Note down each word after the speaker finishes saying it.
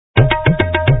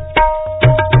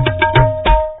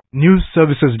News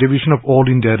Services Division of All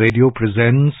India Radio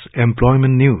presents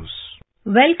Employment News.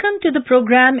 Welcome to the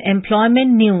program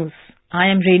Employment News.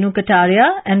 I am Renu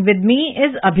Kataria and with me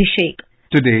is Abhishek.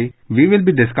 Today, we will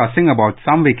be discussing about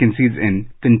some vacancies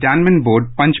in Cantonment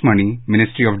Board, Panchmani,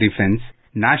 Ministry of Defence,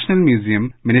 National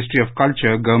Museum, Ministry of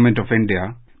Culture, Government of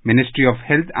India, Ministry of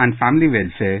Health and Family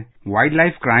Welfare,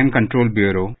 Wildlife Crime Control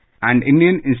Bureau, and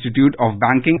Indian Institute of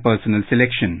Banking Personnel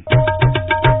Selection.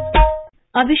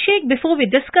 Abhishek, before we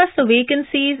discuss the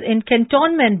vacancies in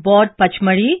Cantonment Board,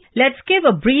 Panchmani, let's give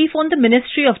a brief on the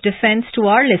Ministry of Defence to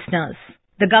our listeners.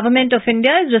 The Government of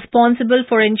India is responsible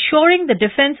for ensuring the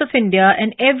defence of India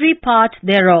and every part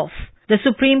thereof. The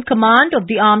Supreme Command of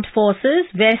the Armed Forces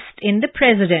vests in the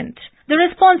President. The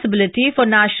responsibility for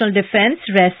national defence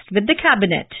rests with the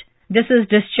Cabinet. This is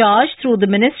discharged through the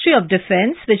Ministry of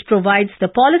Defence, which provides the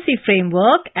policy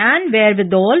framework and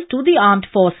wherewithal to the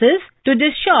armed forces to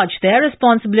discharge their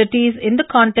responsibilities in the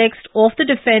context of the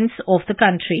defence of the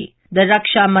country. The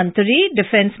Raksha Mantri,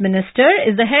 Defence Minister,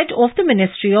 is the head of the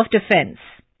Ministry of Defence.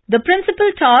 The principal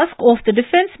task of the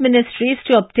Defence Ministry is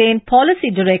to obtain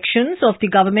policy directions of the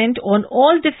government on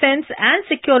all defence and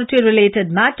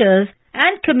security-related matters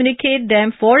and communicate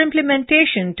them for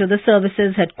implementation to the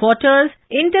services headquarters,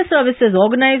 inter-services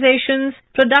organizations,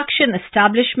 production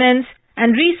establishments,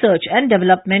 and research and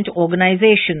development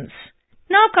organizations.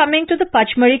 Now coming to the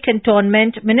Panchmani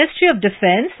Cantonment Ministry of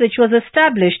Defence, which was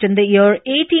established in the year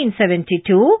 1872,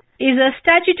 is a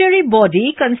statutory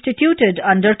body constituted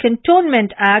under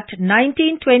Cantonment Act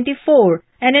 1924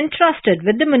 and entrusted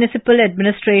with the municipal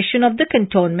administration of the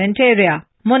cantonment area.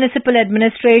 Municipal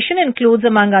administration includes,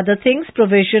 among other things,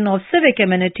 provision of civic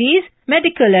amenities,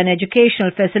 medical and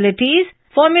educational facilities,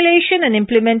 formulation and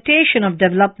implementation of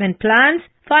development plans,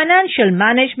 financial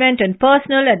management and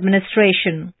personal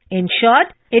administration. In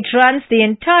short, it runs the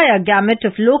entire gamut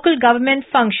of local government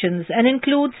functions and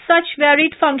includes such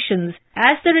varied functions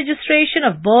as the registration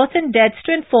of birth and deaths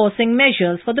to enforcing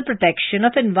measures for the protection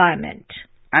of environment.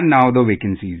 And now the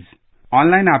vacancies.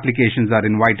 Online applications are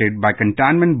invited by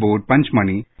Cantonment Board,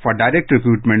 Panchmani for direct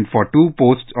recruitment for 2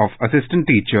 posts of assistant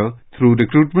teacher through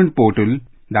recruitment portal,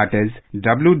 that is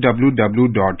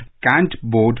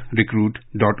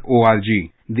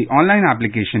www.cantboardrecruit.org. The online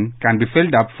application can be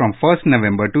filled up from 1st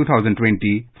November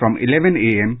 2020 from 11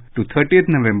 am to 30th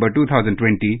November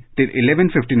 2020 till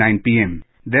 11:59 pm.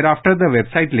 Thereafter, the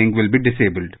website link will be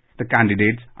disabled. The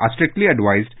candidates are strictly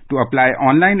advised to apply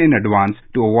online in advance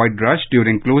to avoid rush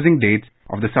during closing dates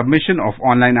of the submission of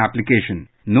online application.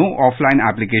 No offline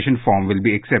application form will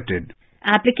be accepted.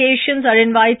 Applications are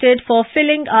invited for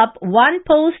filling up 1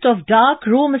 post of dark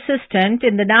room assistant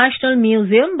in the National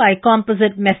Museum by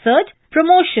composite method,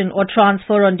 promotion or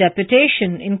transfer on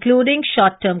deputation, including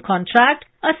short-term contract,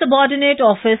 a subordinate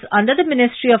office under the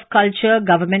Ministry of Culture,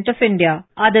 Government of India.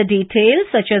 Other details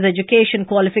such as education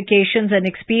qualifications and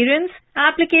experience,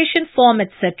 application form,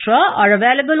 etc. are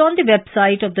available on the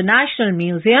website of the National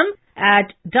Museum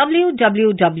at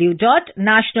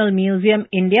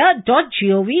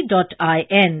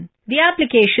www.nationalmuseumindia.gov.in. The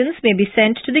applications may be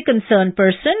sent to the concerned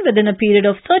person within a period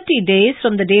of 30 days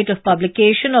from the date of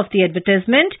publication of the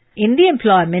advertisement in the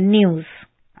Employment News.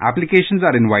 Applications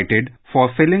are invited for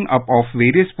filling up of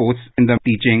various posts in the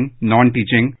teaching,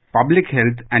 non-teaching, public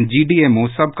health and GDMO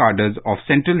sub-cadres of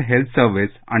Central Health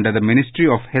Service under the Ministry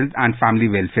of Health and Family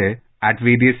Welfare at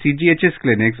various CGHS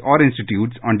clinics or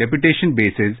institutes on deputation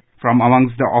basis from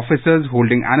amongst the officers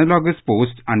holding analogous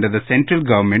posts under the central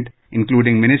government,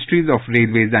 including Ministries of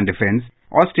Railways and Defence,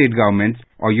 or state governments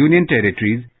or union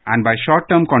territories, and by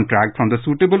short-term contract from the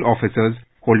suitable officers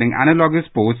holding analogous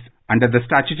posts under the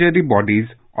statutory bodies,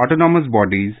 autonomous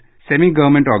bodies,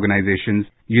 semi-government organizations,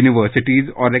 universities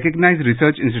or recognized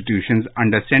research institutions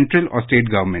under central or state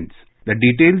governments. The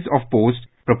details of posts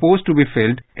proposed to be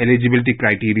filled, eligibility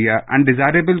criteria and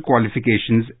desirable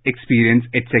qualifications, experience,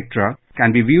 etc.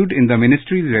 can be viewed in the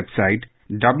Ministry's website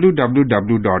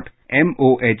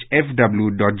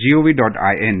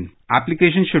www.mohfw.gov.in.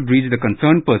 Application should reach the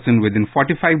concerned person within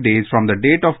 45 days from the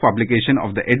date of publication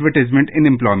of the advertisement in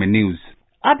Employment News.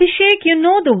 Abhishek, you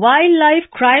know the Wildlife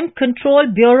Crime Control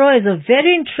Bureau is a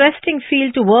very interesting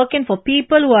field to work in for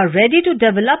people who are ready to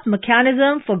develop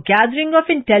mechanism for gathering of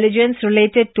intelligence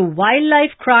related to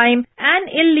wildlife crime and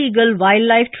illegal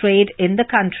wildlife trade in the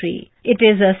country. It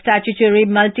is a statutory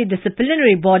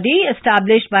multidisciplinary body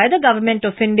established by the Government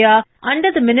of India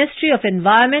under the Ministry of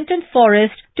Environment and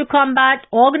Forest to combat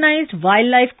organized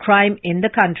wildlife crime in the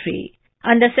country.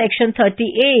 Under Section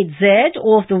 38Z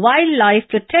of the Wildlife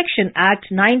Protection Act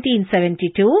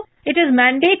 1972, it is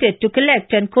mandated to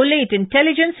collect and collate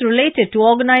intelligence related to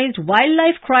organized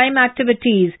wildlife crime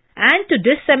activities and to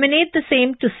disseminate the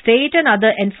same to state and other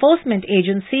enforcement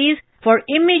agencies for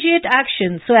immediate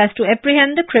action so as to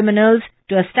apprehend the criminals,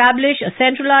 to establish a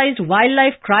centralized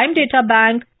wildlife crime data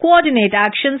bank, coordinate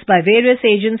actions by various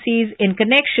agencies in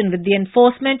connection with the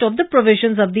enforcement of the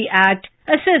provisions of the Act,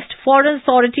 assist foreign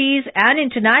authorities and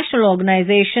international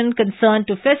organizations concerned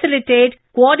to facilitate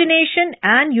coordination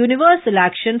and universal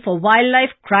action for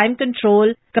wildlife crime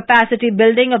control, capacity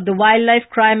building of the wildlife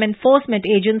crime enforcement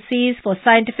agencies for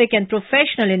scientific and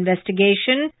professional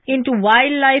investigation into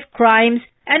wildlife crimes,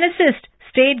 and assist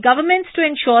state governments to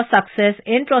ensure success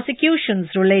in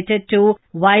prosecutions related to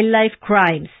wildlife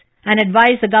crimes, and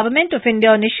advise the Government of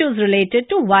India on issues related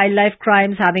to wildlife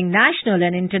crimes having national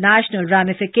and international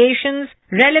ramifications,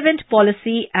 relevant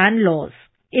policy and laws.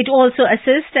 It also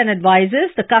assists and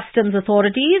advises the customs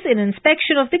authorities in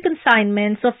inspection of the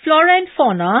consignments of flora and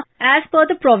fauna as per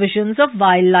the provisions of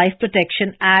Wildlife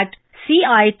Protection Act,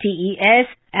 CITES,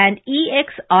 and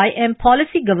EXIM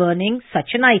policy governing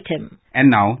such an item. And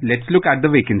now, let's look at the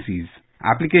vacancies.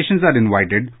 Applications are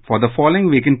invited for the following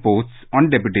vacant posts on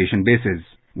deputation basis.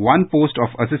 1 post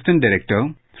of Assistant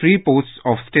Director, 3 posts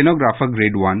of Stenographer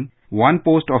Grade 1, 1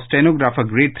 post of Stenographer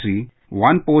Grade 3,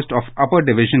 1 post of Upper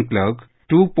Division Clerk,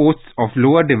 2 posts of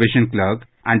Lower Division Clerk,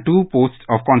 and 2 posts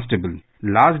of Constable.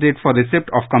 Last date for receipt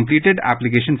of completed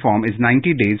application form is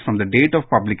 90 days from the date of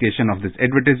publication of this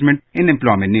advertisement in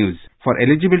Employment News. For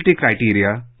eligibility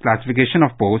criteria, classification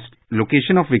of post,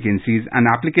 location of vacancies and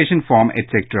application form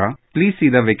etc., please see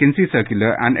the vacancy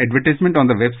circular and advertisement on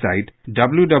the website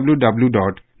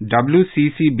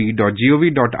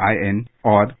www.wccb.gov.in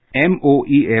or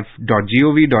moef.gov.in.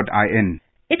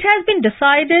 It has been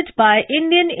decided by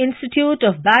Indian Institute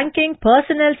of Banking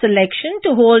Personnel Selection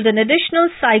to hold an additional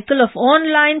cycle of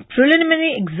online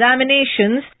preliminary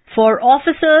examinations for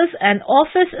officers and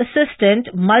office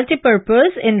assistant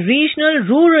multipurpose in regional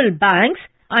rural banks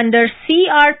under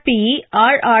CRP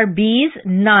RRBs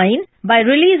 9 by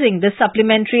releasing the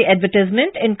supplementary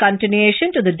advertisement in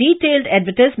continuation to the detailed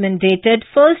advertisement dated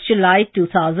 1st July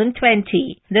 2020.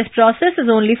 This process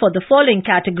is only for the following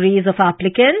categories of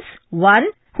applicants. 1.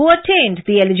 Who attained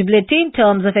the eligibility in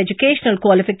terms of educational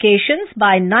qualifications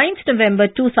by 9th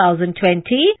November 2020,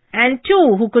 and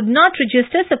 2. Who could not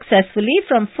register successfully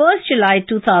from 1st July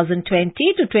 2020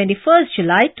 to 21st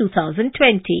July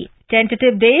 2020.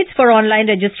 Tentative dates for online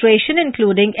registration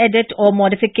including edit or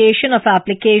modification of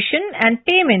application and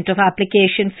payment of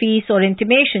application fees or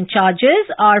intimation charges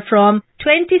are from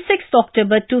 26th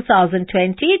October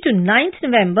 2020 to 9th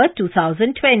November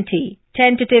 2020.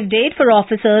 Tentative date for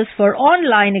officers for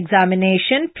online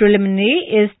examination preliminary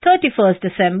is 31st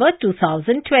December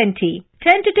 2020.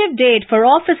 Tentative date for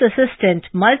office assistant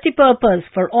multipurpose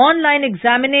for online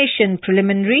examination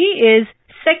preliminary is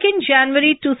 2nd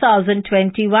January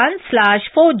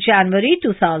 2021/4th January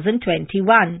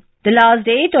 2021. The last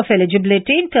date of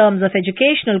eligibility in terms of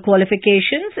educational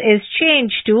qualifications is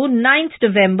changed to 9th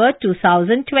November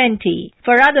 2020.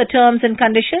 For other terms and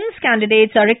conditions,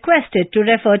 candidates are requested to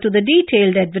refer to the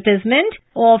detailed advertisement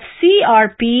of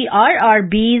CRP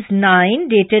RRBs 9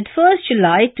 dated 1st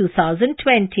July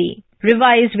 2020.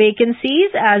 Revised vacancies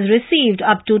as received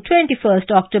up to 21st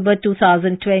October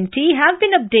 2020 have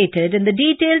been updated in the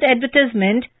detailed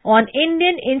advertisement on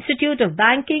Indian Institute of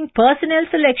Banking Personnel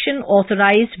Selection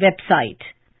authorized website.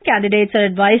 Candidates are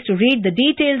advised to read the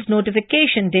detailed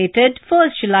notification dated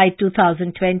 1st July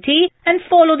 2020 and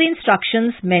follow the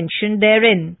instructions mentioned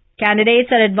therein. Candidates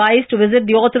are advised to visit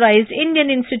the authorized Indian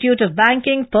Institute of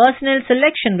Banking Personnel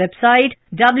Selection website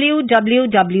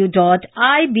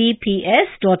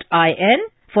www.ibps.in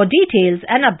for details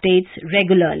and updates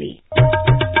regularly.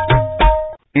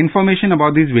 Information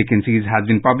about these vacancies has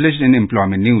been published in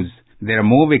Employment News. There are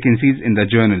more vacancies in the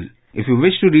journal. If you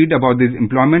wish to read about these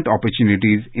employment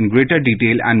opportunities in greater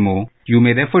detail and more, you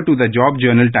may refer to the job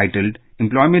journal titled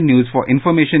Employment News for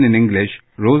Information in English,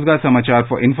 Rozgar Samachar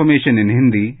for Information in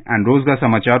Hindi, and Rozgar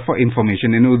Samachar for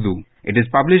Information in Urdu. It is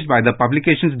published by the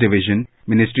Publications Division,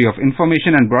 Ministry of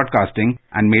Information and Broadcasting,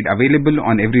 and made available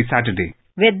on every Saturday.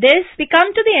 With this, we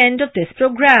come to the end of this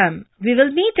program. We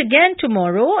will meet again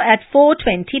tomorrow at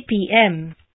 4:20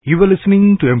 p.m. You were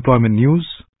listening to Employment News.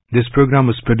 This program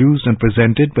was produced and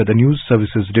presented by the News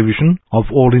Services Division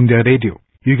of All India Radio.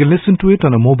 You can listen to it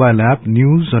on a mobile app,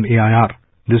 News on AIR.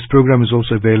 This program is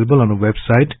also available on our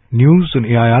website,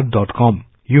 newsonair.com.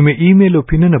 You may email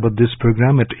opinion about this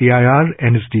program at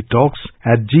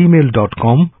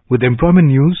airnsdtalks@gmail.com with Employment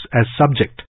News as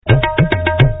subject.